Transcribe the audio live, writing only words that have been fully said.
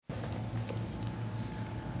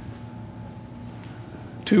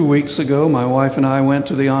2 weeks ago, my wife and I went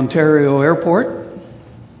to the Ontario airport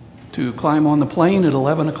to climb on the plane at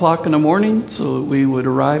 11 o'clock in the morning so that we would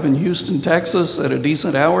arrive in Houston, Texas at a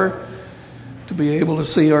decent hour to be able to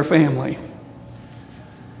see our family.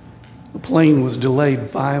 The plane was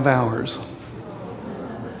delayed 5 hours.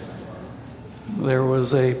 There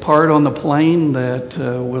was a part on the plane that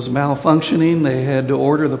was malfunctioning. They had to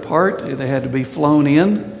order the part. They had to be flown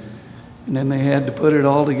in. And then they had to put it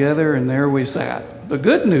all together, and there we sat. The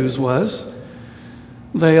good news was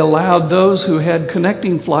they allowed those who had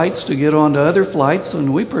connecting flights to get onto other flights,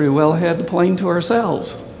 and we pretty well had the plane to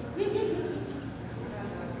ourselves.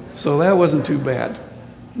 So that wasn't too bad.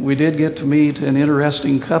 We did get to meet an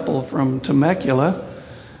interesting couple from Temecula.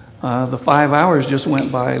 The 5 hours just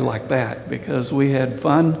went by like that because we had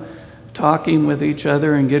fun talking with each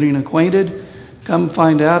other and getting acquainted. Come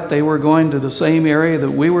find out they were going to the same area that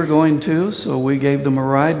we were going to, so we gave them a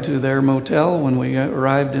ride to their motel when we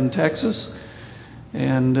arrived in Texas,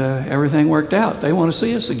 and everything worked out. They want to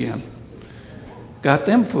see us again. Got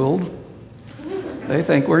them fooled. They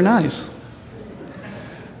think we're nice.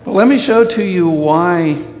 But let me show to you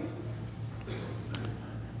why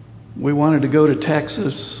we wanted to go to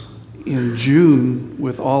Texas in June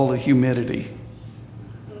with all the humidity.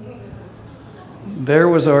 There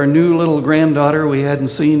was our new little granddaughter we hadn't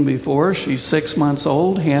seen before. She's 6 months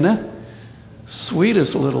old, Hannah.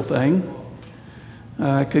 Sweetest little thing.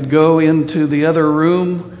 I could go into the other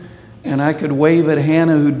room and I could wave at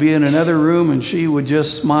Hannah, who'd be in another room, and she would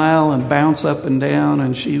just smile and bounce up and down,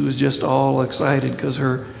 and she was just all excited because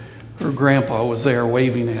her grandpa was there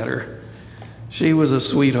waving at her. She was a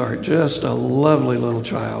sweetheart, just a lovely little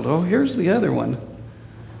child. Oh, here's the other one.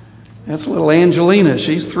 That's little Angelina.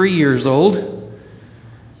 She's 3 years old.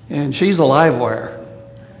 And she's a live wire.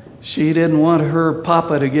 She didn't want her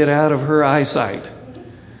papa to get out of her eyesight.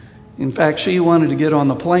 In fact, she wanted to get on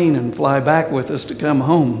the plane and fly back with us to come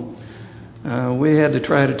home. We had to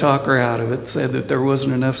try to talk her out of it, said that there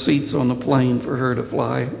wasn't enough seats on the plane for her to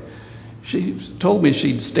fly. She told me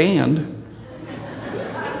she'd stand.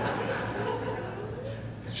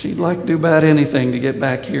 She'd like to do about anything to get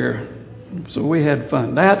back here. So we had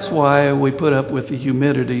fun. That's why we put up with the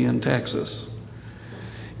humidity in Texas.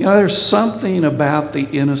 You know, there's something about the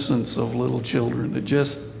innocence of little children that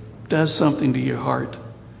just does something to your heart.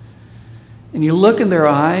 And you look in their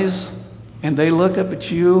eyes, and they look up at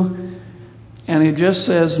you, and it just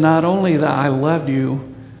says not only that I love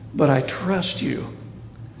you, but I trust you.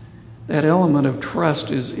 That element of trust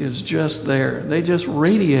is just there. They just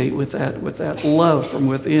radiate with that love from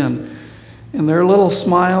within. And their little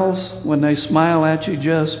smiles, when they smile at you,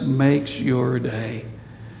 just makes your day.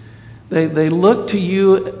 They look to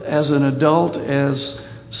you as an adult as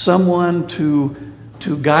someone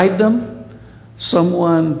to guide them,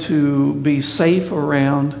 someone to be safe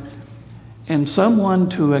around, and someone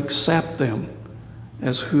to accept them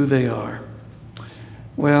as who they are.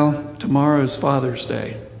 Well, tomorrow is Father's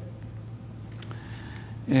Day.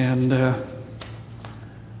 And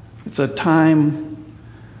it's a time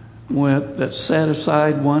that's set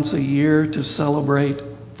aside once a year to celebrate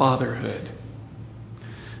fatherhood.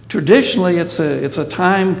 Traditionally, it's a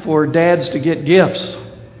time for dads to get gifts.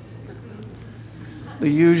 The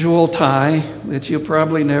usual tie that you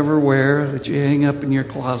probably never wear, that you hang up in your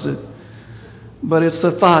closet. But it's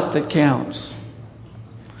the thought that counts.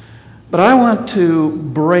 But I want to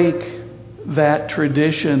break that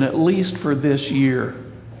tradition, at least for this year,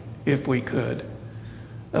 if we could,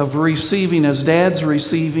 of receiving, as dads,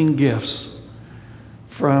 receiving gifts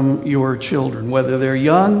from your children, whether they're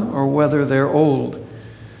young or whether they're old.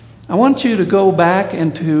 I want you to go back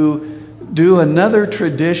and to do another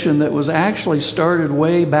tradition that was actually started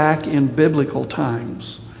way back in biblical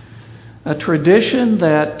times. A tradition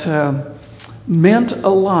that meant a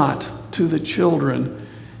lot to the children.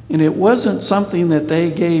 And it wasn't something that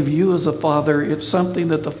they gave you as a father. It's something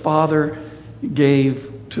that the Father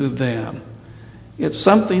gave to them. It's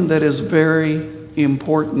something that is very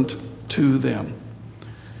important to them.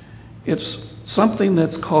 It's something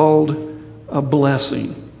that's called a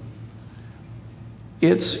blessing.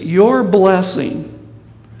 It's your blessing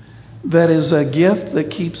that is a gift that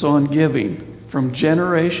keeps on giving from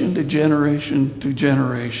generation to generation to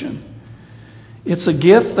generation. It's a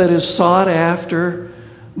gift that is sought after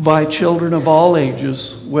by children of all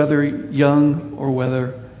ages, whether young or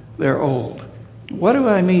whether they're old. What do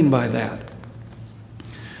I mean by that?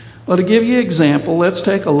 Well, to give you an example, let's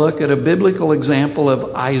take a look at a biblical example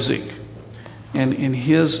of Isaac and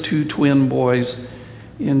his two twin boys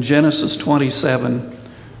in Genesis 27,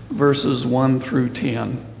 verses 1 through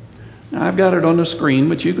 10. Now, I've got it on the screen,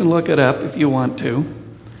 but you can look it up if you want to.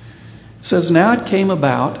 It says, "Now it came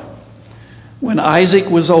about, when Isaac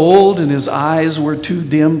was old and his eyes were too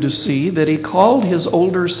dim to see, that he called his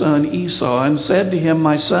older son Esau and said to him,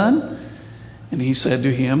 'My son?' And he said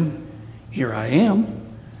to him, 'Here I am.'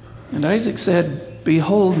 And Isaac said,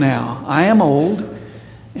 'Behold now, I am old,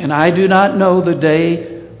 and I do not know the day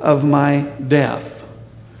of my death.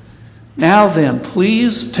 Now then,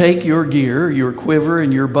 please take your gear, your quiver,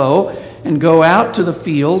 and your bow, and go out to the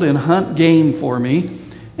field and hunt game for me,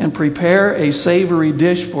 and prepare a savory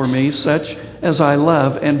dish for me, such as I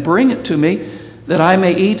love, and bring it to me, that I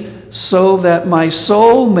may eat, so that my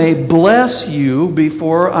soul may bless you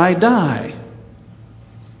before I die.'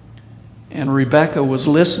 And Rebekah was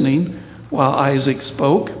listening while Isaac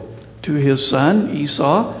spoke to his son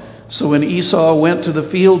Esau. So when Esau went to the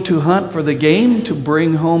field to hunt for the game to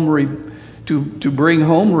bring home,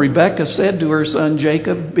 Rebekah said to her son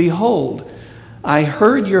Jacob, 'Behold, I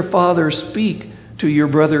heard your father speak to your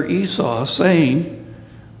brother Esau, saying,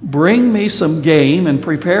 Bring me some game and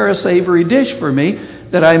prepare a savory dish for me,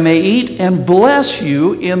 that I may eat and bless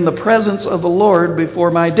you in the presence of the Lord before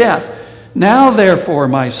my death. Now therefore,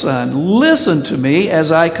 my son, listen to me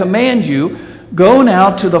as I command you. Go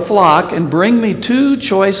now to the flock and bring me 2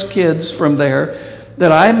 choice kids from there,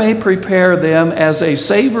 that I may prepare them as a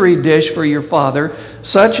savory dish for your father,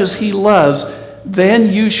 such as he loves.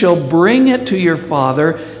 Then you shall bring it to your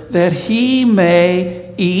father, that he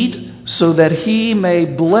may eat, so that he may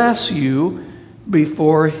bless you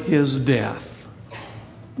before his death."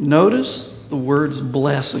 Notice the words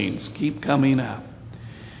blessings keep coming up.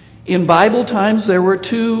 In Bible times, there were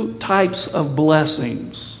 2 types of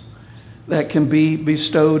blessings that can be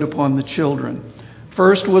bestowed upon the children.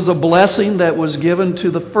 First was a blessing that was given to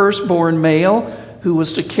the firstborn male, who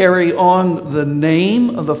was to carry on the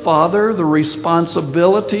name of the father, the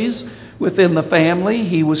responsibilities within the family.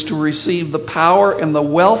 He was to receive the power and the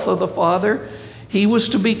wealth of the father. He was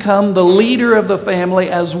to become the leader of the family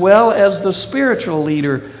as well as the spiritual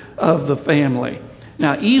leader of the family.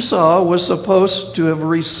 Now, Esau was supposed to have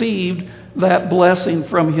received that blessing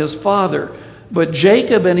from his father, but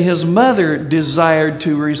Jacob and his mother desired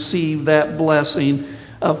to receive that blessing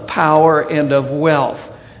of power and of wealth.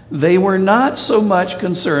 They were not so much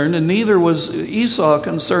concerned, and neither was Esau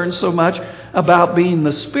concerned so much about being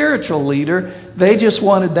the spiritual leader. They just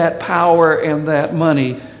wanted that power and that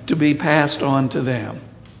money to be passed on to them.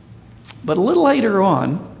 But a little later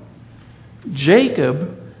on,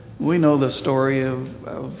 Jacob, we know the story of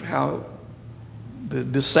how the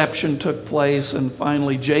deception took place, and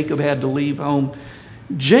finally Jacob had to leave home.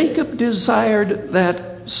 Jacob desired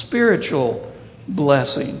that spiritual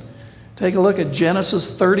blessing. Take a look at Genesis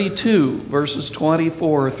 32, verses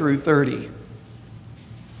 24 through 30.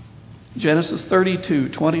 Genesis 32,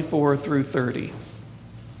 24 through 30.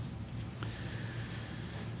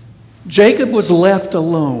 Jacob was left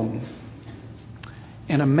alone,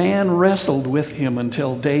 and a man wrestled with him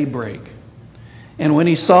until daybreak. And when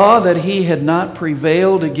he saw that he had not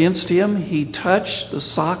prevailed against him, he touched the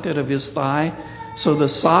socket of his thigh. So the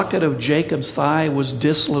socket of Jacob's thigh was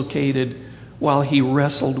dislocated while he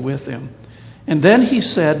wrestled with him. And then he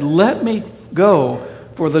said, "Let me go,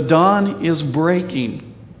 for the dawn is breaking."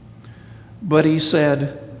 But he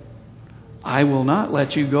said, "I will not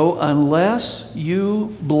let you go unless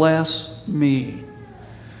you bless me."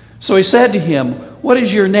 So he said to him, "What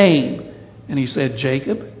is your name?" And he said,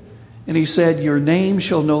 "Jacob." And he said, "Your name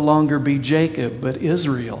shall no longer be Jacob, but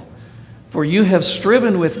Israel. For you have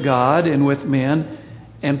striven with God and with men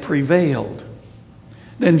and prevailed."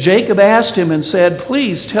 Then Jacob asked him and said,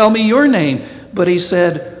 "Please tell me your name." But he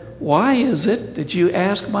said, "Why is it that you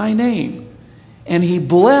ask my name?" And he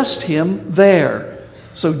blessed him there.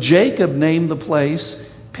 So Jacob named the place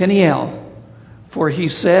Peniel, for he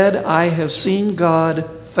said, "I have seen God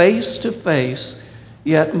face to face,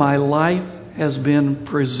 yet my life has been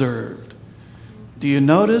preserved." Do you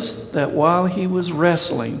notice that while he was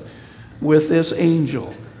wrestling with this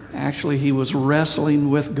angel, actually he was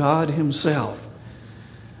wrestling with God himself,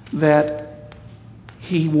 that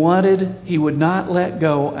he would not let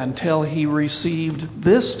go until he received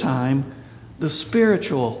this time the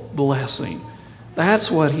spiritual blessing.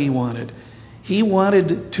 That's what he wanted. He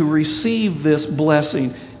wanted to receive this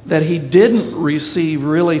blessing that he didn't receive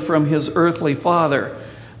really from his earthly father,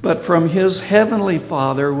 but from his heavenly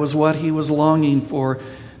Father was what he was longing for,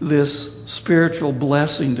 this spiritual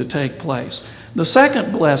blessing to take place. The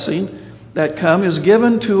second blessing that is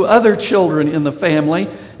given to other children in the family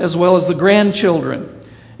as well as the grandchildren.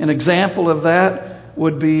 An example of that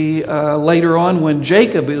would be later on when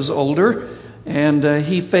Jacob is older, and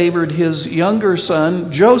he favored his younger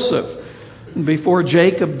son Joseph. And before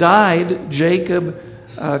Jacob died, Jacob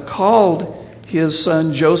called his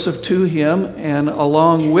son Joseph to him, and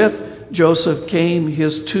along with Joseph came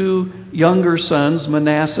his two younger sons,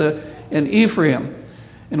 Manasseh and Ephraim.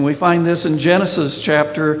 And we find this in Genesis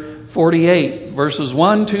chapter 48, verses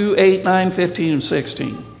 1, 2, 8, 9, 15, and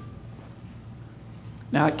 16.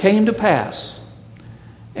 Now it came to pass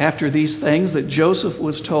after these things that Joseph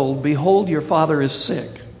was told, "Behold, your father is sick."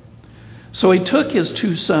 So he took his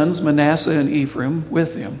two sons, Manasseh and Ephraim,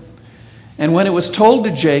 with him. And when it was told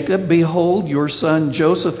to Jacob, "Behold, your son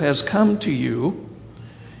Joseph has come to you,"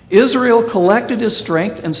 Israel collected his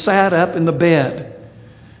strength and sat up in the bed.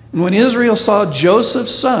 And when Israel saw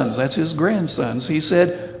Joseph's sons, that's his grandsons, he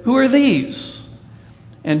said, "Who are these?"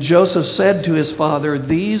 And Joseph said to his father,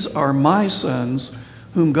 "These are my sons,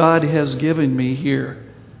 whom God has given me here."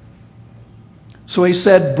 So he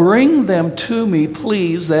said, "Bring them to me,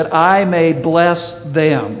 please, that I may bless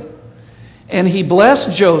them." And he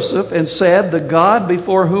blessed Joseph and said, "The God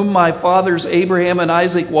before whom my fathers Abraham and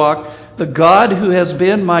Isaac walked, the God who has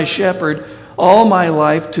been my shepherd all my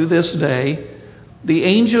life to this day, the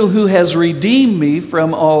angel who has redeemed me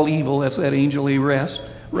from all evil," that's that angel he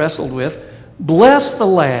wrestled with, "bless the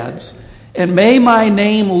lads, and may my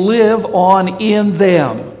name live on in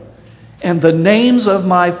them, and the names of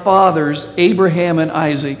my fathers Abraham and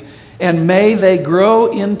Isaac, and may they grow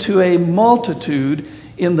into a multitude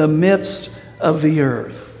in the midst of the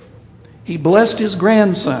earth." He blessed his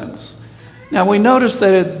grandsons. Now we notice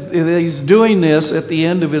that he's doing this at the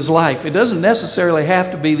end of his life. It doesn't necessarily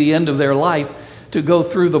have to be the end of their life to go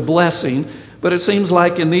through the blessing, but it seems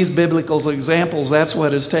like in these biblical examples that's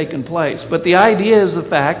what has taken place. But the idea is the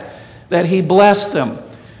fact that he blessed them,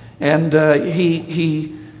 and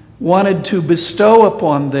he wanted to bestow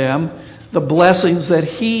upon them the blessings that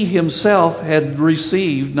he himself had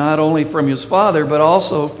received, not only from his father, but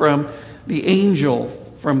also from the angel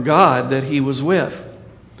from God that he was with.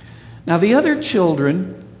 Now the other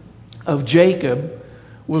children of Jacob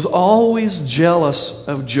was always jealous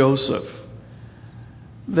of Joseph.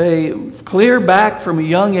 They, clear back from a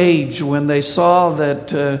young age, when they saw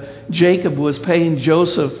that Jacob was paying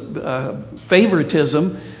Joseph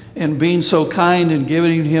favoritism and being so kind and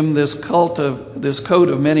giving him this coat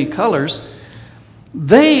of many colors,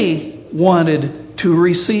 they wanted to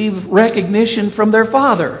receive recognition from their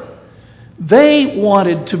father. They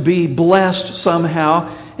wanted to be blessed somehow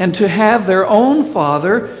and to have their own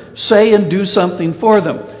father say and do something for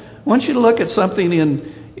them. I want you to look at something in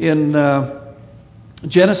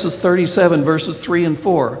Genesis 37, verses 3 and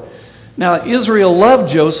 4. Now, Israel loved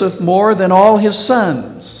Joseph more than all his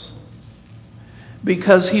sons,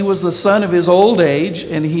 because he was the son of his old age,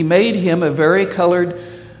 and he made him a varicolored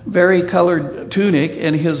tunic,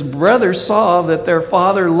 and his brothers saw that their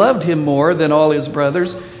father loved him more than all his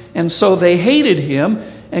brothers, and so they hated him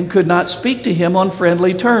and could not speak to him on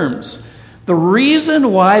friendly terms. The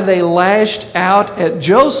reason why they lashed out at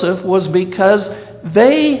Joseph was because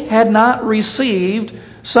they had not received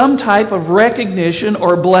some type of recognition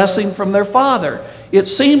or blessing from their father. It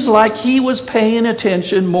seems like he was paying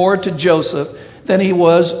attention more to Joseph than he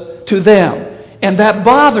was to them, and that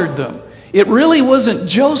bothered them. It really wasn't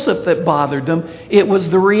Joseph that bothered them. It was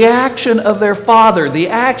the reaction of their father, the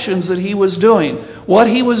actions that he was doing, what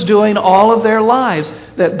he was doing all of their lives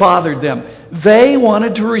that bothered them. They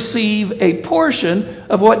wanted to receive a portion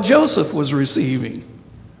of what Joseph was receiving.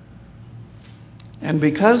 And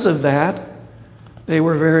because of that, they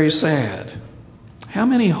were very sad. How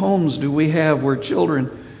many homes do we have where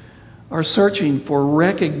children are searching for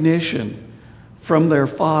recognition from their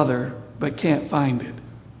father but can't find it?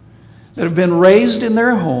 That have been raised in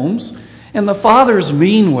their homes, and the fathers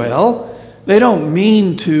mean well. They don't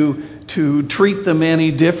mean to treat them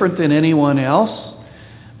any different than anyone else.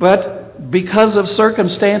 But because of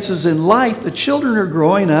circumstances in life, the children are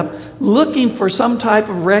growing up looking for some type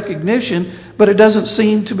of recognition, but it doesn't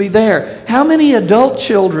seem to be there. How many adult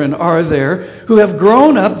children are there who have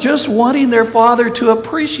grown up just wanting their father to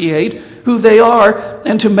appreciate who they are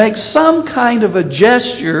and to make some kind of a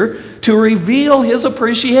gesture to reveal his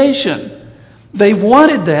appreciation? They've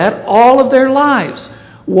wanted that all of their lives.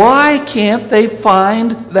 Why can't they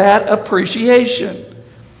find that appreciation?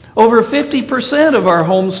 Over 50% of our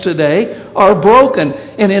homes today are broken,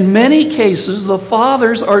 and in many cases the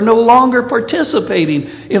fathers are no longer participating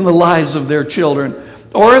in the lives of their children.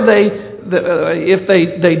 Or if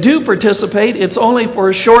they do participate, it's only for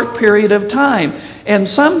a short period of time. And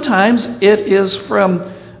sometimes it is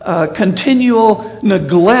from continual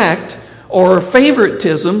neglect or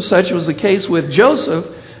favoritism, such was the case with Joseph,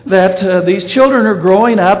 that these children are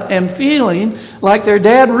growing up and feeling like their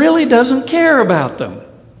dad really doesn't care about them.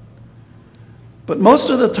 But most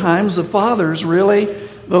of the times, the fathers really,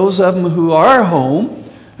 those of them who are home,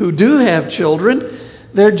 who do have children,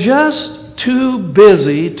 they're just too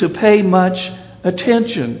busy to pay much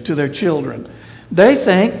attention to their children. They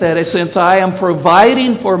think that since I am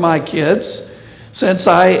providing for my kids, since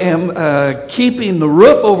I am keeping the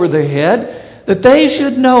roof over their head, that they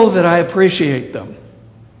should know that I appreciate them.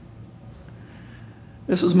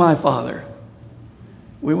 This is my father.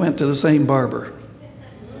 We went to the same barber.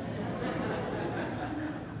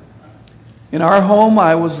 In our home,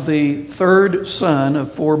 I was the third son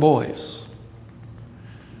of 4 boys.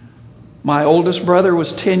 My oldest brother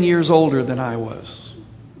was 10 years older than I was.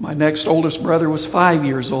 My next oldest brother was 5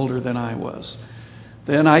 years older than I was.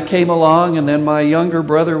 Then I came along, and then my younger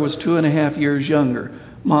brother was 2.5 years younger.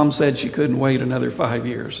 Mom said she couldn't wait another 5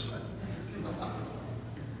 years.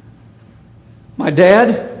 My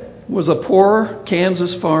dad was a poor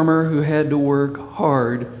Kansas farmer who had to work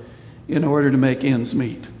hard in order to make ends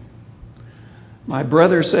meet. My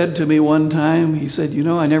brother said to me one time, he said,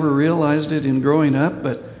 I never realized it in growing up,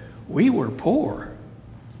 but we were poor.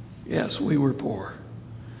 Yes, we were poor.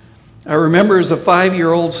 I remember as a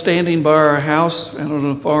 5-year-old standing by our house out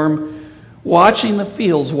on a farm, watching the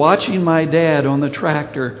fields, watching my dad on the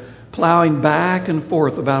tractor, plowing back and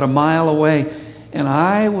forth about a mile away, and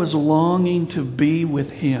I was longing to be with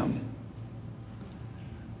him.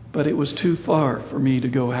 But it was too far for me to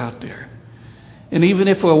go out there. And even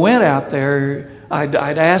if I went out there, I'd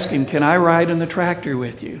ask him, can I ride in the tractor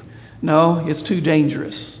with you? No, it's too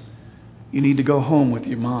dangerous. You need to go home with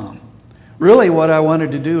your mom. Really, what I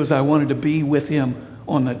wanted to do is I wanted to be with him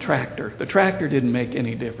on the tractor. The tractor didn't make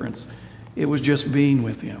any difference. It was just being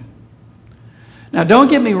with him. Now, don't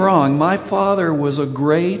get me wrong. My father was a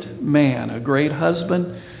great man, a great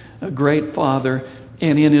husband, a great father.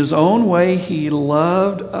 And in his own way, he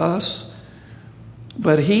loved us.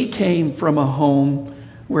 But he came from a home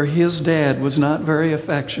where his dad was not very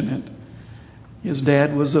affectionate. His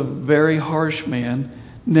dad was a very harsh man,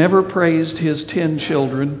 never praised his 10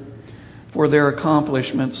 children for their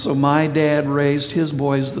accomplishments, so my dad raised his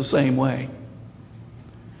boys the same way.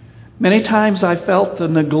 Many times I felt the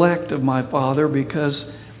neglect of my father because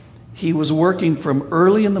he was working from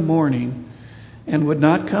early in the morning and would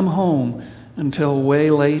not come home until way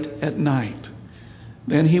late at night.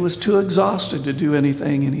 Then he was too exhausted to do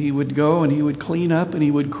anything, and he would go and he would clean up and he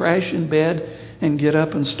would crash in bed and get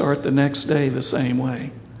up and start the next day the same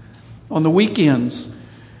way. On the weekends,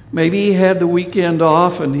 maybe he had the weekend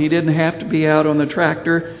off and he didn't have to be out on the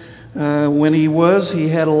tractor. When he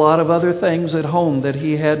had a lot of other things at home that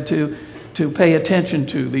he had to pay attention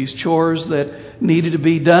to, these chores that needed to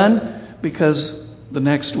be done, because the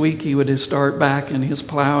next week he would start back in his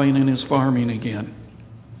plowing and his farming again.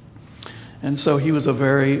 And so he was a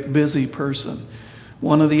very busy person.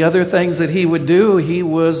 One of the other things that he would do, he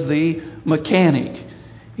was the mechanic.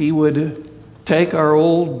 He would take our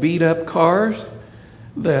old beat-up cars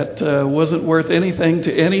that wasn't worth anything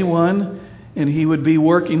to anyone, and he would be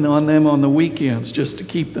working on them on the weekends just to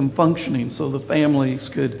keep them functioning so the families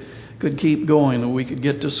could keep going and we could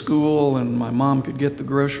get to school and my mom could get the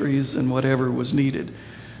groceries and whatever was needed.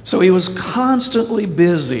 So he was constantly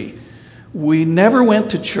busy. We never went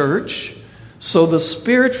to church, so the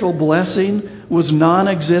spiritual blessing was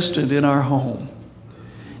non-existent in our home.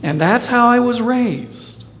 And that's how I was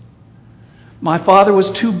raised. My father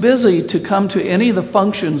was too busy to come to any of the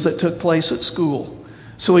functions that took place at school.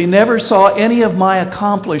 So he never saw any of my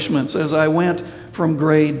accomplishments as I went from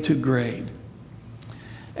grade to grade.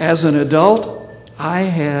 As an adult, I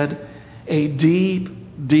had a deep,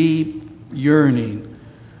 deep yearning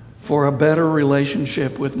for a better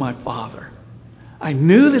relationship with my father. I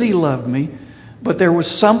knew that he loved me, but there was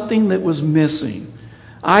something that was missing.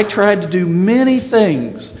 I tried to do many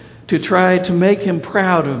things to try to make him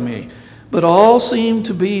proud of me, but all seemed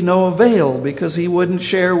to be no avail because he wouldn't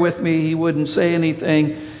share with me, he wouldn't say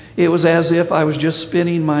anything. It was as if I was just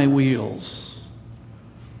spinning my wheels.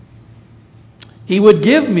 He would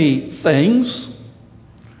give me things,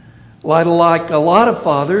 like a lot of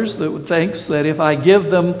fathers that would think that if I give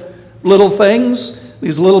them little things,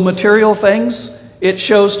 these little material things, it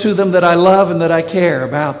shows to them that I love and that I care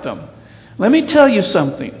about them. Let me tell you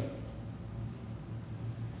something.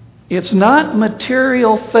 It's not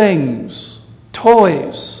material things,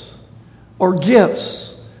 toys, or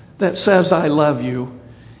gifts that says I love you.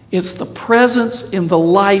 It's the presence in the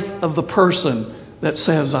life of the person that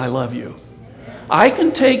says I love you. I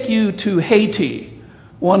can take you to Haiti,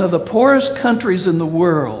 one of the poorest countries in the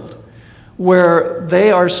world, where they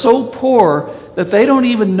are so poor that they don't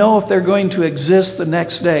even know if they're going to exist the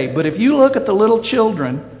next day. But if you look at the little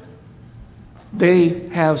children, They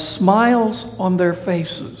have smiles on their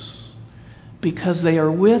faces because they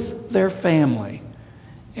are with their family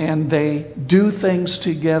and they do things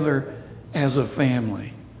together as a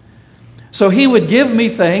family. So he would give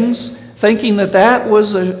me things thinking that that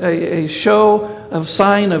was a show of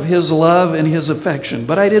sign of his love and his affection.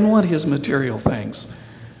 But I didn't want his material things.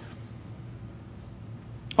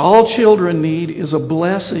 All children need is a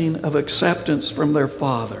blessing of acceptance from their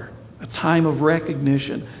father, a time of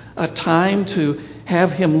recognition, a time to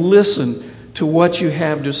have him listen to what you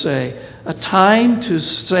have to say, a time to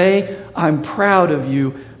say, I'm proud of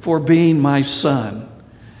you for being my son,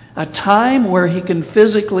 a time where he can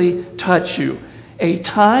physically touch you, a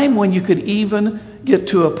time when you could even get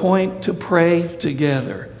to a point to pray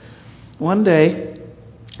together. One day,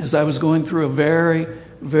 as I was going through a very,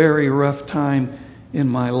 very rough time in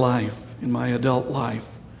my life, in my adult life,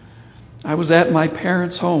 I was at my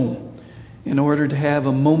parents' home in order to have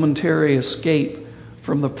a momentary escape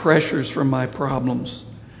from the pressures from my problems.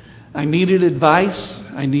 I needed advice,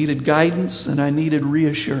 I needed guidance, and I needed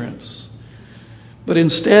reassurance. But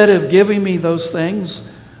instead of giving me those things,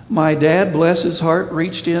 my dad, bless his heart,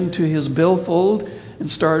 reached into his billfold and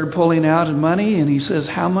started pulling out money, and he says,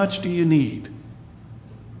 how much do you need?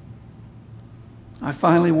 I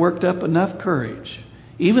finally worked up enough courage.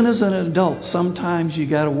 Even as an adult, sometimes you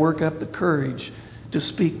got to work up the courage to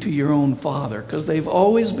speak to your own father, because they've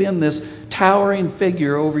always been this towering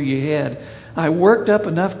figure over your head. I worked up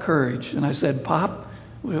enough courage, and I said, Pop,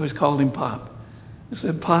 we always called him Pop. I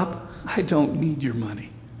said, Pop, I don't need your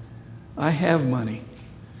money. I have money.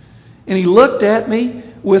 And he looked at me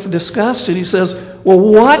with disgust and he says, well,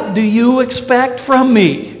 what do you expect from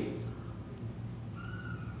me?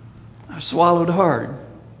 I swallowed hard.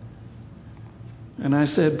 And I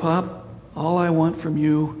said, Pop, all I want from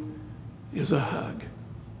you is a hug.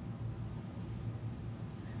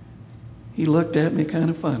 He looked at me kind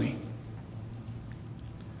of funny.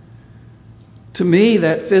 To me,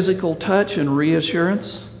 that physical touch and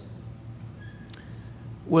reassurance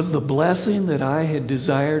was the blessing that I had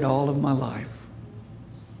desired all of my life.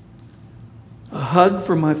 A hug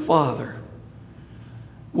from my father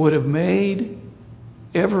would have made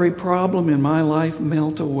every problem in my life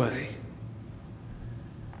melt away.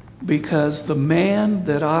 Because the man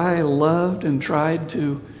that I loved and tried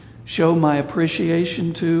to show my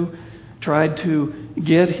appreciation to, tried to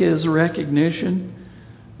get his recognition,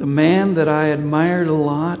 the man that I admired a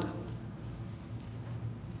lot,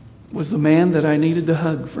 was the man that I needed the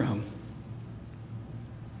hug from.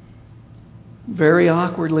 Very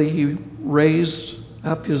awkwardly, he raised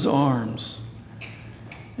up his arms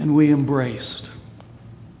and we embraced.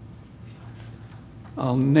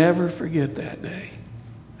 I'll never forget that day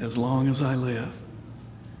as long as I live.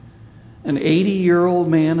 An 80-year-old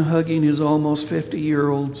man hugging his almost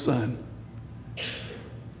 50-year-old son.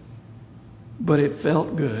 But it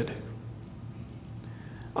felt good.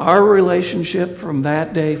 Our relationship from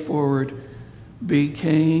that day forward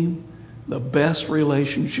became the best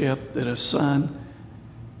relationship that a son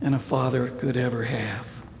and a father could ever have.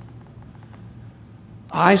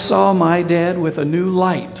 I saw my dad with a new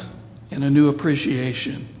light and a new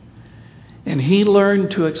appreciation. And he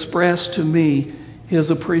learned to express to me his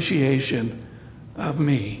appreciation of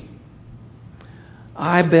me.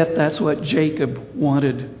 I bet that's what Jacob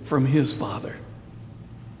wanted from his father.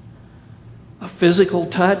 A physical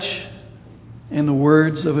touch and the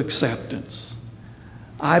words of acceptance.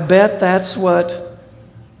 I bet that's what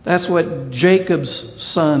Jacob's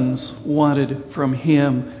sons wanted from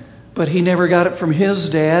him, but he never got it from his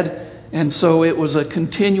dad, and so it was a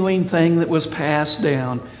continuing thing that was passed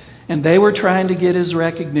down. And they were trying to get his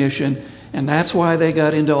recognition, and that's why they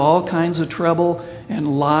got into all kinds of trouble and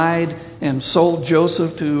lied and sold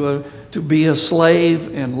Joseph to be a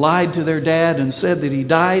slave and lied to their dad and said that he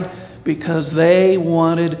died, because they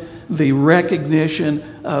wanted the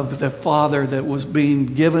recognition of the father that was being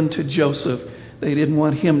given to Joseph. They didn't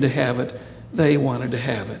want him to have it. They wanted to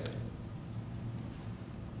have it.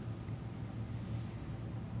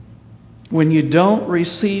 When you don't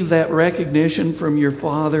receive that recognition from your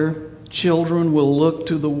father, children will look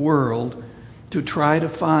to the world to try to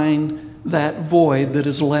find that void that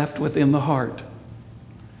is left within the heart.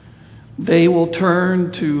 They will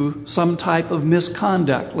turn to some type of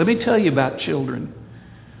misconduct. Let me tell you about children.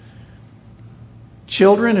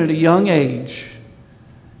 Children at a young age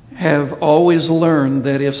have always learned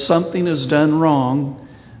that if something is done wrong,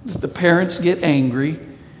 that the parents get angry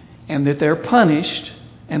and that they're punished,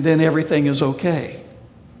 and then everything is okay.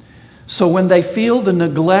 So when they feel the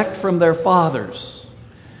neglect from their fathers,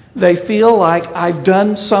 they feel like I've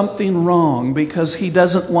done something wrong because he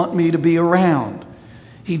doesn't want me to be around.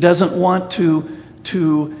 He doesn't want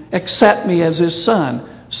to accept me as his son.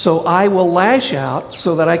 So I will lash out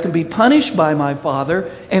so that I can be punished by my father,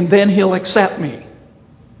 and then he'll accept me.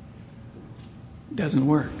 It doesn't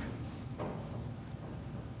work.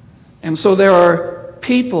 And so there are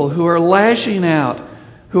people who are lashing out,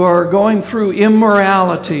 who are going through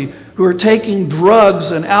immorality, who are taking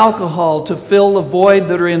drugs and alcohol to fill the void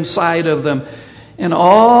that are inside of them. And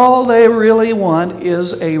all they really want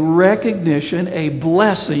is a recognition, a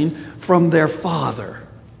blessing from their father.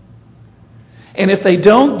 And if they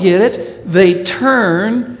don't get it, they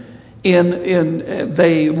turn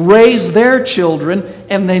they raise their children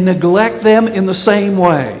and they neglect them in the same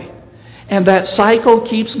way. And that cycle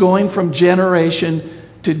keeps going from generation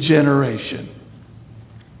to generation.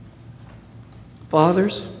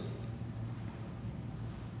 Fathers,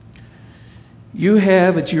 you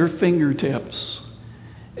have at your fingertips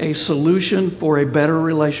a solution for a better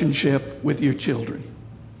relationship with your children.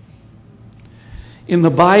 In the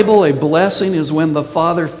Bible, a blessing is when the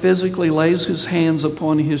father physically lays his hands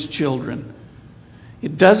upon his children.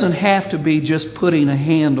 It doesn't have to be just putting a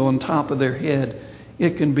hand on top of their head.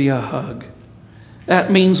 It can be a hug.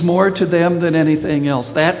 That means more to them than anything else.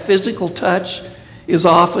 That physical touch is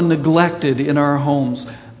often neglected in our homes.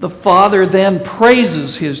 The father then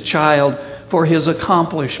praises his child for his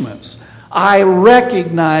accomplishments. I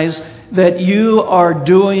recognize that you are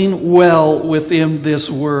doing well within this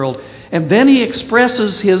world. And then he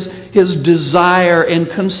expresses his desire and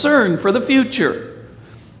concern for the future.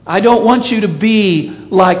 I don't want you to be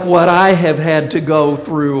like what I have had to go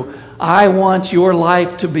through. I want your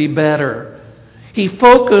life to be better. He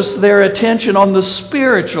focused their attention on the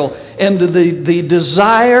spiritual and the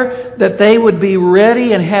desire that they would be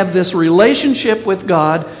ready and have this relationship with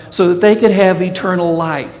God so that they could have eternal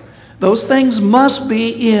life. Those things must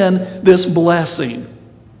be in this blessing.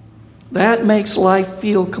 That makes life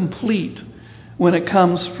feel complete when it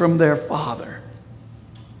comes from their father.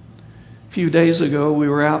 A few days ago, we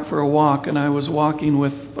were out for a walk, and I was walking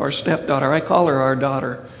with our stepdaughter. I call her our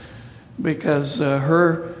daughter because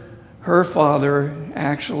her father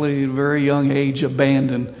actually, at a very young age,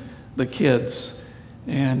 abandoned the kids.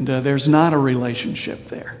 And there's not a relationship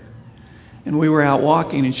there. And we were out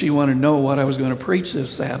walking, and she wanted to know what I was going to preach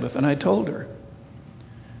this Sabbath, and I told her.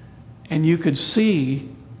 And you could see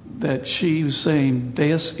that she was saying,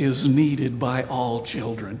 this is needed by all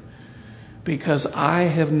children, because I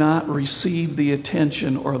have not received the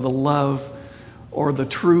attention or the love or the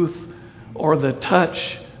truth or the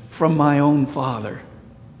touch from my own father.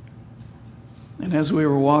 And as we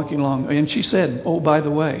were walking along, and she said, oh, by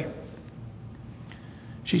the way,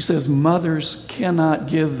 she says, mothers cannot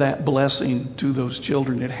give that blessing to those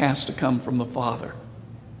children. It has to come from the father.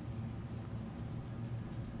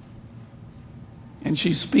 And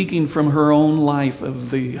she's speaking from her own life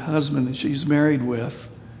of the husband that she's married with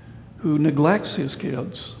who neglects his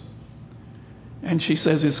kids. And she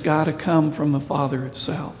says it's got to come from the father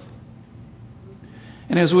itself.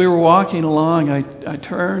 And as we were walking along, I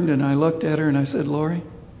turned and I looked at her and I said, Lori,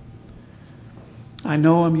 I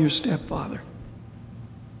know I'm your stepfather.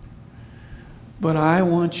 But I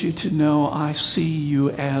want you to know I see you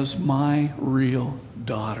as my real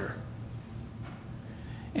daughter.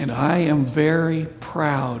 And I am very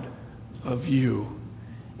proud of you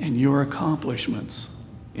and your accomplishments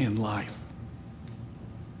in life.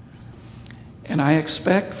 And I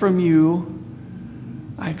expect from you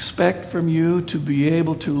to be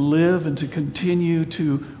able to live and to continue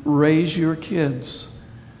to raise your kids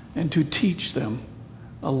and to teach them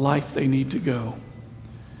a life they need to go.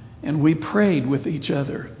 And we prayed with each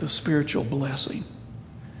other the spiritual blessing.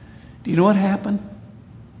 Do you know what happened?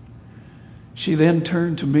 She then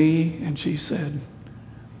turned to me and she said,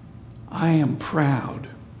 I am proud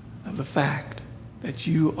of the fact that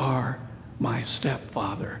you are my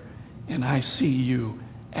stepfather and I see you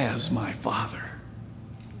as my father.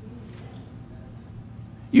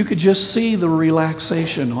 You could just see the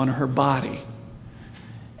relaxation on her body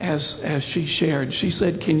as she shared. She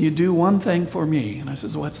said, can you do one thing for me? And I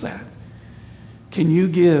said, what's that? Can you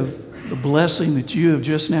give the blessing that you have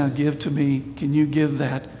just now given to me, can you give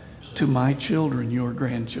that to my children, your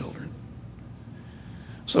grandchildren?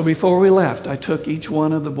 So before we left, I took each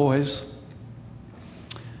one of the boys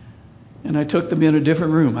and I took them in a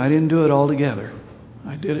different room. I didn't do it all together.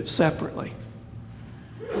 I did it separately.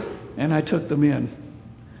 And I took them in.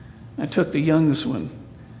 I took the youngest one.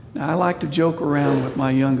 Now, I like to joke around with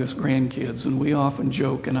my youngest grandkids, and we often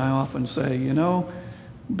joke, and I often say, you know,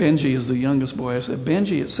 Benji is the youngest boy. I said,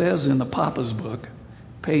 Benji, it says in the Papa's book,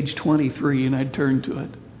 page 23, and I'd turn to it,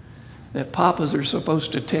 that papas are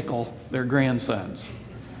supposed to tickle their grandsons.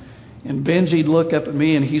 And Benji'd look up at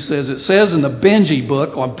me and he says, "It says in the Benji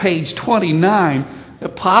book on page 29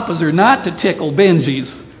 that papas are not to tickle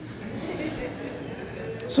Benjis."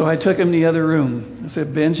 So I took him to the other room. I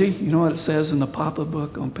said, "Benji, you know what it says in the Papa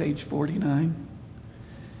book on page 49?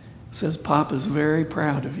 It says, Papa's very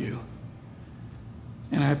proud of you.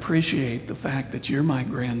 And I appreciate the fact that you're my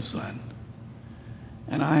grandson.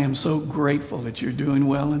 And I am so grateful that you're doing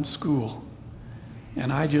well in school.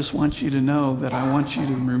 And I just want you to know that I want you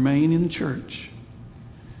to remain in church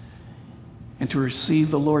and to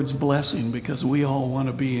receive the Lord's blessing, because we all want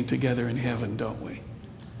to be together in heaven, don't we?"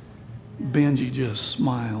 Benji just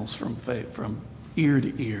smiles from ear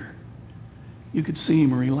to ear. You could see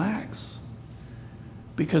him relax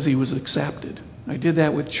because he was accepted. I did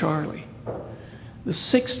that with Charlie. The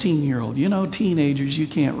 16-year-old, you know, teenagers, you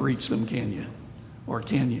can't reach them, can you? Or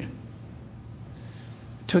can you?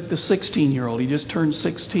 Took the 16-year-old. He just turned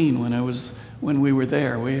 16 when we were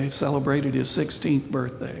there. We celebrated his 16th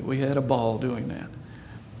birthday. We had a ball doing that.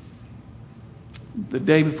 The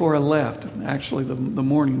day before I left, actually the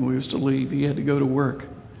morning we was to leave, he had to go to work.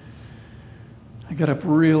 I got up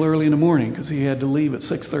real early in the morning because he had to leave at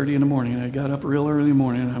 6:30 in the morning. I got up real early in the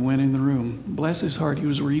morning and I went in the room. Bless his heart, he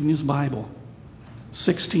was reading his Bible.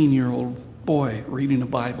 16-year-old boy reading a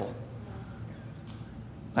Bible.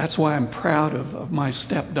 That's why I'm proud of my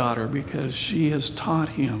stepdaughter, because she has taught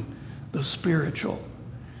him the spiritual.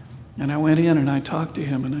 And I went in and I talked to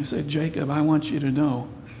him and I said, "Jacob, I want you to know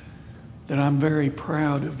that I'm very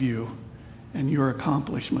proud of you and your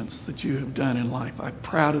accomplishments that you have done in life. I'm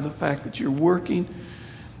proud of the fact that you're working,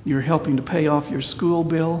 you're helping to pay off your school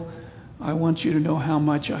bill. I want you to know how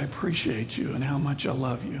much I appreciate you and how much I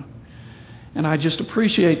love you. And I just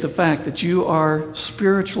appreciate the fact that you are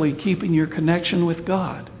spiritually keeping your connection with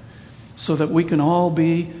God so that we can all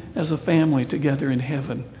be as a family together in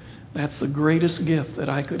heaven. That's the greatest gift that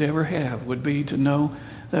I could ever have, would be to know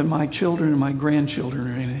that my children and my grandchildren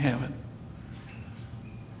are in heaven."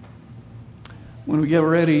 When we get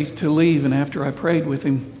ready to leave, and after I prayed with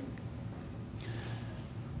him,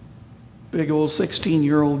 big old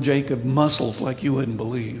 16-year-old Jacob muscles like you wouldn't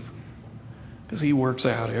believe, because he works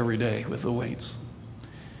out every day with the weights.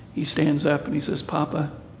 He stands up and he says,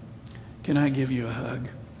 "Papa, can I give you a hug?"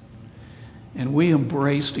 And we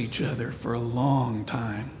embraced each other for a long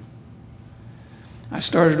time. I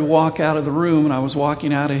started to walk out of the room, and I was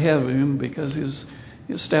walking out ahead of him because his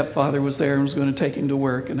stepfather was there and was going to take him to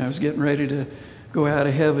work, and I was getting ready to go out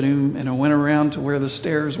ahead of him, and I went around to where the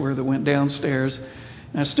stairs were that went downstairs,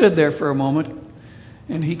 and I stood there for a moment,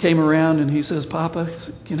 and he came around and he says, "Papa,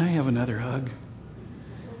 can I have another hug?"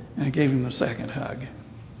 And I gave him the second hug.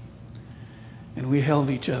 And we held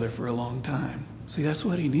each other for a long time. See, that's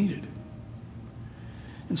what he needed.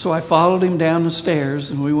 And so I followed him down the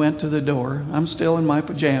stairs, and we went to the door. I'm still in my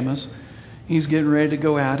pajamas. He's getting ready to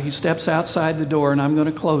go out. He steps outside the door, and I'm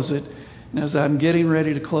going to close it. And as I'm getting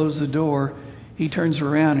ready to close the door, he turns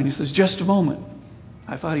around and he says, "Just a moment."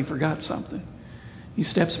 I thought he forgot something. He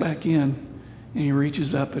steps back in, and he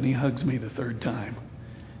reaches up and he hugs me the third time.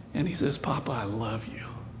 And he says, "Papa, I love you."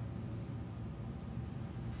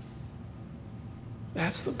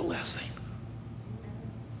 That's the blessing.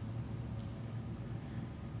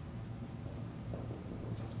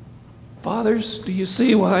 Fathers, do you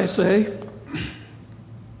see why I say?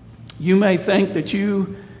 You may think that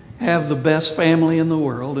you have the best family in the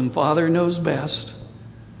world, and Father knows best.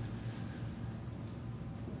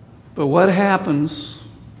 But what happens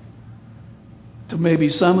to maybe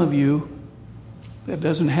some of you that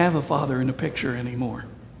doesn't have a father in the picture anymore?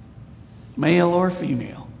 Male or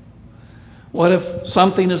female. What if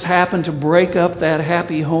something has happened to break up that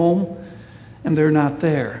happy home and they're not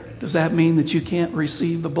there? Does that mean that you can't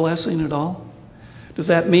receive the blessing at all? Does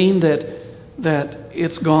that mean that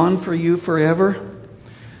it's gone for you forever?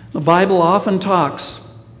 The Bible often talks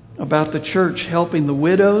about the church helping the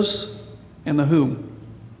widows and the whom?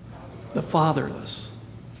 The fatherless.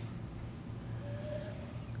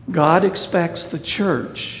 God expects the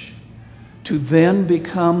church to then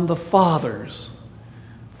become the fathers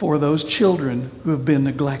for those children who have been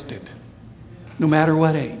neglected, no matter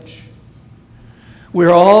what age.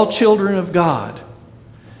 We're all children of God.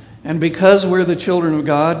 And because we're the children of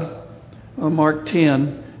God, on Mark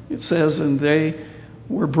 10, it says, "And they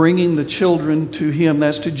were bringing the children to him,"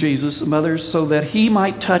 that's to Jesus, the mothers, "so that he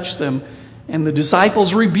might touch them. And the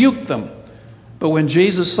disciples rebuked them. But when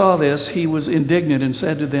Jesus saw this, he was indignant and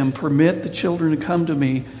said to them, 'Permit the children to come to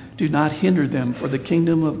me. Do not hinder them, for the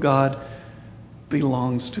kingdom of God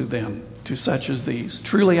belongs to them, to such as these.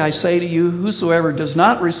 Truly I say to you, whosoever does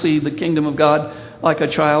not receive the kingdom of God like a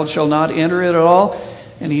child shall not enter it at all.'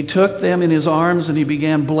 And he took them in his arms and he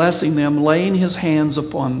began blessing them, laying his hands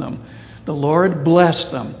upon them. The Lord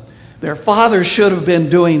blessed them. Their fathers should have been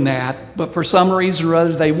doing that, but for some reason or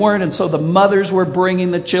other they weren't, and so the mothers were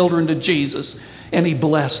bringing the children to Jesus, and he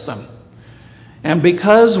blessed them. And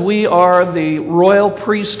because we are the royal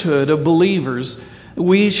priesthood of believers,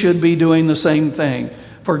 we should be doing the same thing.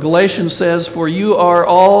 For Galatians says, "For you are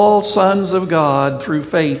all sons of God through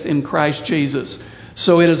faith in Christ Jesus."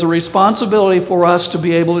 So it is a responsibility for us to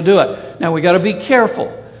be able to do it. Now we got to be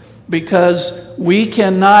careful, because we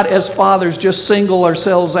cannot, as fathers, just single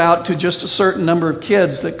ourselves out to just a certain number of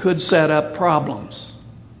kids that could set up problems.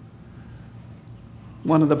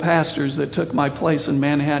 One of the pastors that took my place in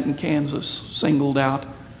Manhattan, Kansas, singled out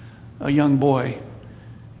a young boy,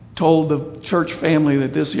 told the church family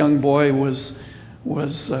that this young boy was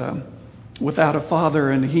without a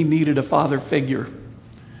father and he needed a father figure.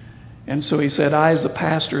 And so he said, "I, as a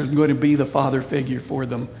pastor, am going to be the father figure for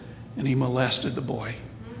them." And he molested the boy.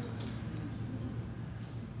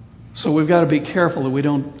 So we've got to be careful that we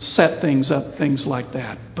don't set things up, things like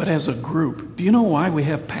that. But as a group, do you know why we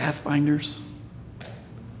have Pathfinders?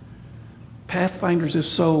 Pathfinders is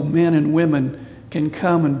so men and women can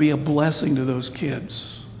come and be a blessing to those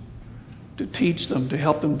kids, to teach them, to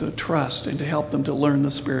help them to trust, and to help them to learn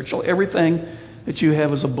the spiritual. Everything that you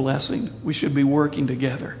have is a blessing. We should be working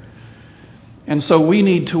together. And so we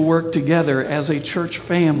need to work together as a church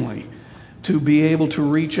family to be able to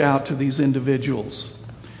reach out to these individuals.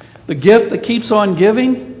 The gift that keeps on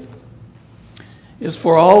giving is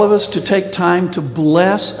for all of us to take time to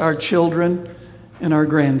bless our children and our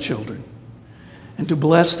grandchildren, and to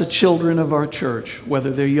bless the children of our church,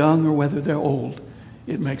 whether they're young or whether they're old.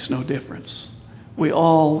 It makes no difference. We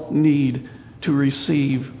all need to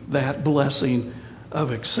receive that blessing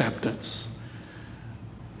of acceptance.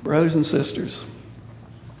 Brothers and sisters,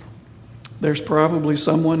 there's probably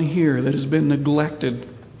someone here that has been neglected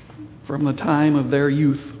from the time of their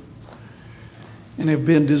youth and have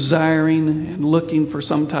been desiring and looking for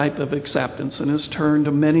some type of acceptance, and has turned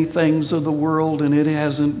to many things of the world, and it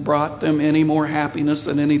hasn't brought them any more happiness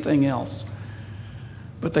than anything else.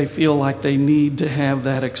 But they feel like they need to have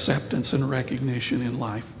that acceptance and recognition in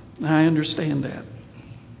life. I understand that.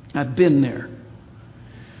 I've been there.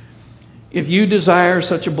 If you desire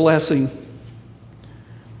such a blessing,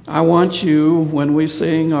 I want you, when we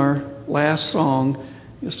sing our last song,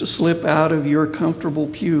 is to slip out of your comfortable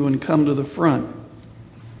pew and come to the front.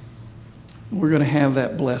 We're going to have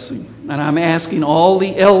that blessing. And I'm asking all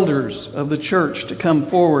the elders of the church to come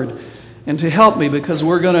forward and to help me, because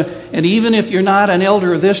we're going to, and even if you're not an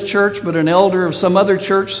elder of this church, but an elder of some other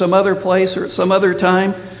church, some other place, or at some other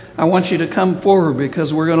time, I want you to come forward,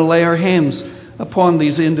 because we're going to lay our hands upon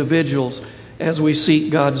these individuals as we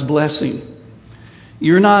seek God's blessing.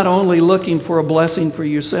 You're not only looking for a blessing for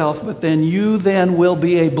yourself, but then you then will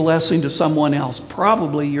be a blessing to someone else,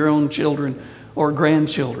 probably your own children or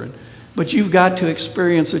grandchildren. But you've got to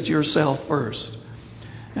experience it yourself first.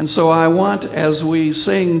 And so I want, as we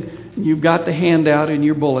sing, you've got the handout in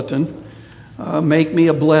your bulletin, Make Me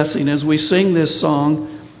a Blessing. As we sing this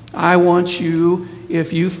song, I want you,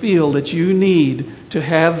 if you feel that you need to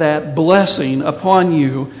have that blessing upon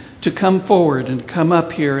you, to come forward and come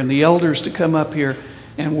up here, and the elders to come up here,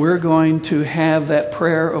 and we're going to have that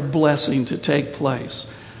prayer of blessing to take place.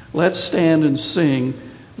 Let's stand and sing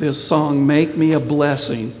this song, Make Me a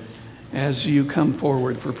Blessing, as you come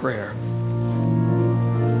forward for prayer.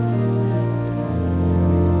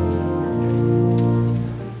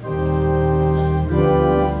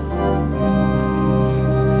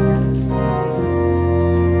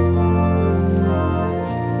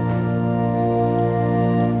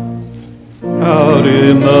 Out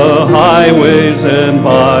in the highways and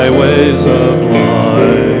byways of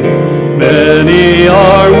life, many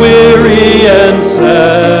are weary and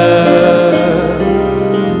sad.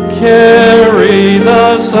 Carry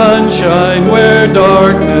the sunshine where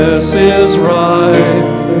darkness is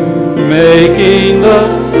rife, making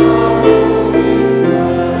the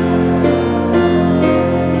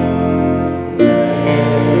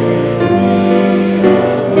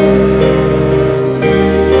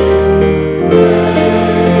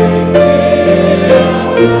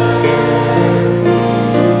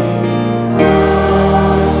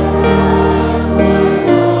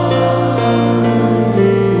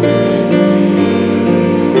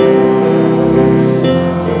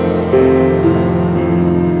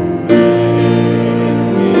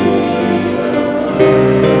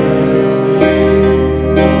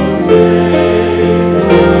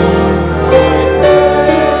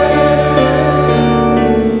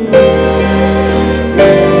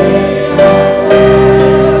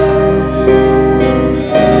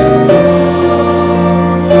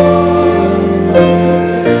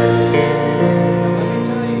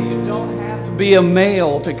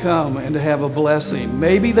to come and to have a blessing.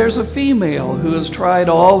 Maybe there's a female who has tried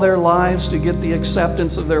all their lives to get the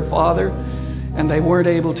acceptance of their father, and they weren't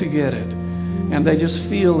able to get it. And they just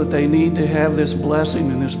feel that they need to have this blessing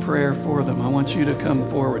and this prayer for them. I want you to come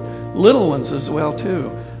forward. Little ones as well, too.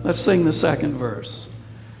 Let's sing the second verse.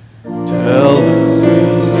 Tell the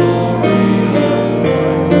story.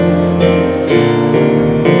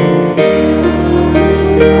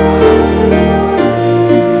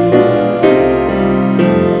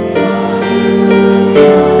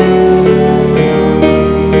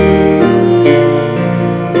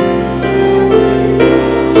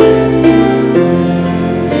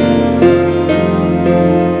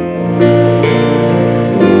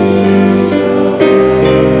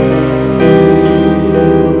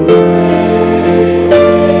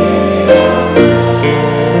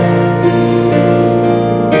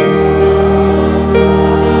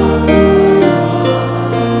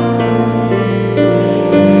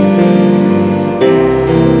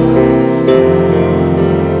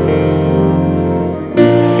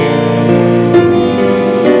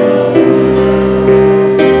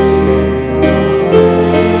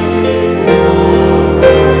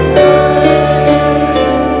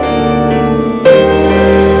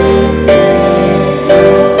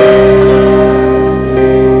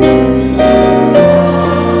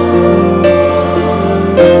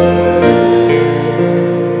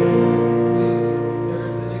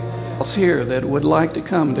 Here that would like to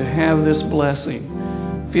come to have this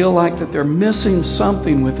blessing, feel like that they're missing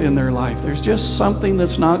something within their life. There's just something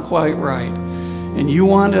that's not quite right, and you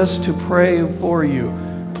want us to pray for you.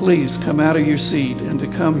 Please come out of your seat and to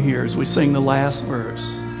come here as we sing the last verse.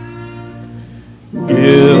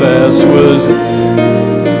 Give as 'twas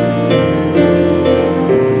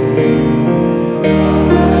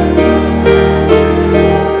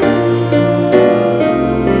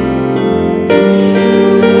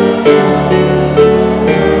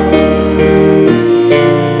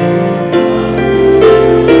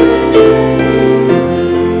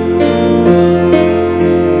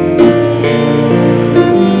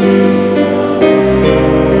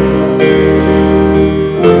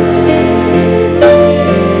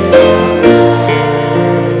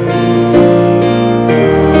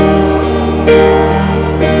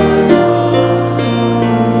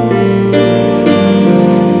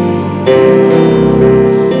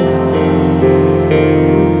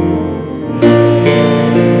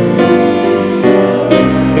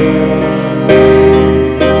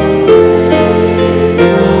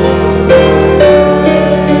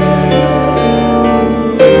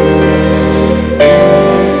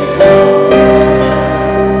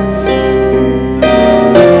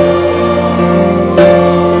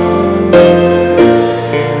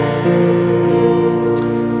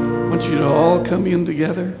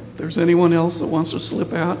anyone else that wants to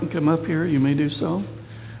slip out and come up here, you may do so.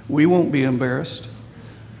 We won't be embarrassed.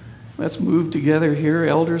 Let's move together here.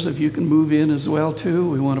 Elders, if you can move in as well too.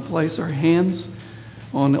 We want to place our hands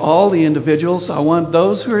on all the individuals. I want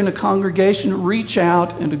those who are in the congregation to reach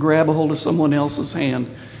out and to grab a hold of someone else's hand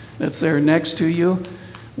that's there next to you.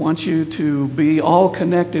 I want you to be all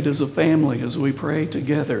connected as a family as we pray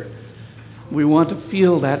together. We want to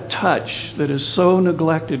feel that touch that is so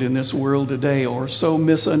neglected in this world today, or so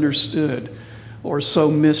misunderstood, or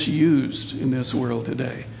so misused in this world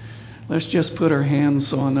today. Let's just put our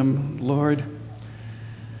hands on them. Lord,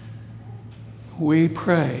 we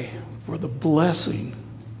pray for the blessing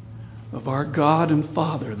of our God and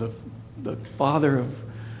Father, the Father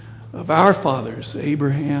of our fathers,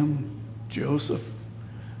 Abraham, Joseph,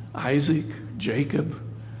 Isaac, Jacob,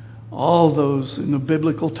 all those in the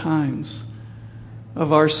biblical times,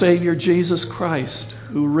 of our Savior Jesus Christ,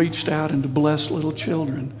 who reached out and blessed little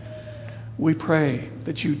children. We pray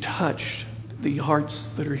that you touch the hearts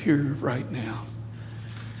that are here right now.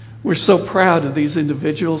 We're so proud of these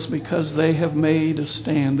individuals because they have made a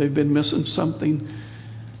stand. They've been missing something,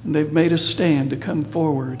 and they've made a stand to come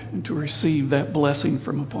forward and to receive that blessing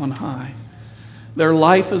from upon high. Their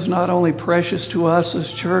life is not only precious to us as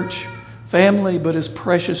church family, but is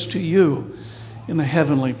precious to you in the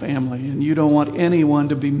heavenly family, and you don't want anyone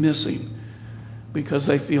to be missing because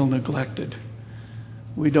they feel neglected.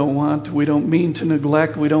 We don't mean to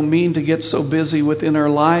neglect. We don't mean to get so busy within our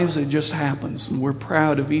lives. It just happens, and we're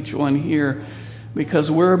proud of each one here because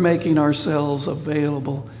we're making ourselves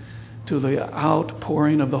available to the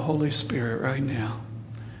outpouring of the Holy Spirit right now.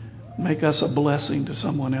 Make us a blessing to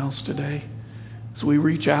someone else today as we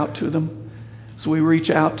reach out to them. As we reach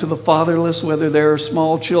out to the fatherless, whether they're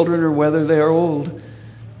small children or whether they're old,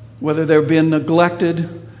 whether they're being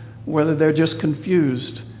neglected, whether they're just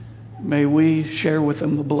confused, May we share with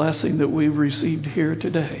them the blessing that we've received here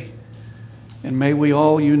today. And may we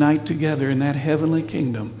all unite together in that heavenly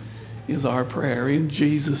kingdom is our prayer. In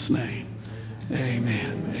Jesus' name,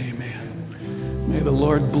 amen. Amen. May the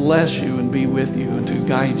Lord bless you and be with you and to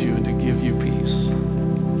guide you and to give you peace.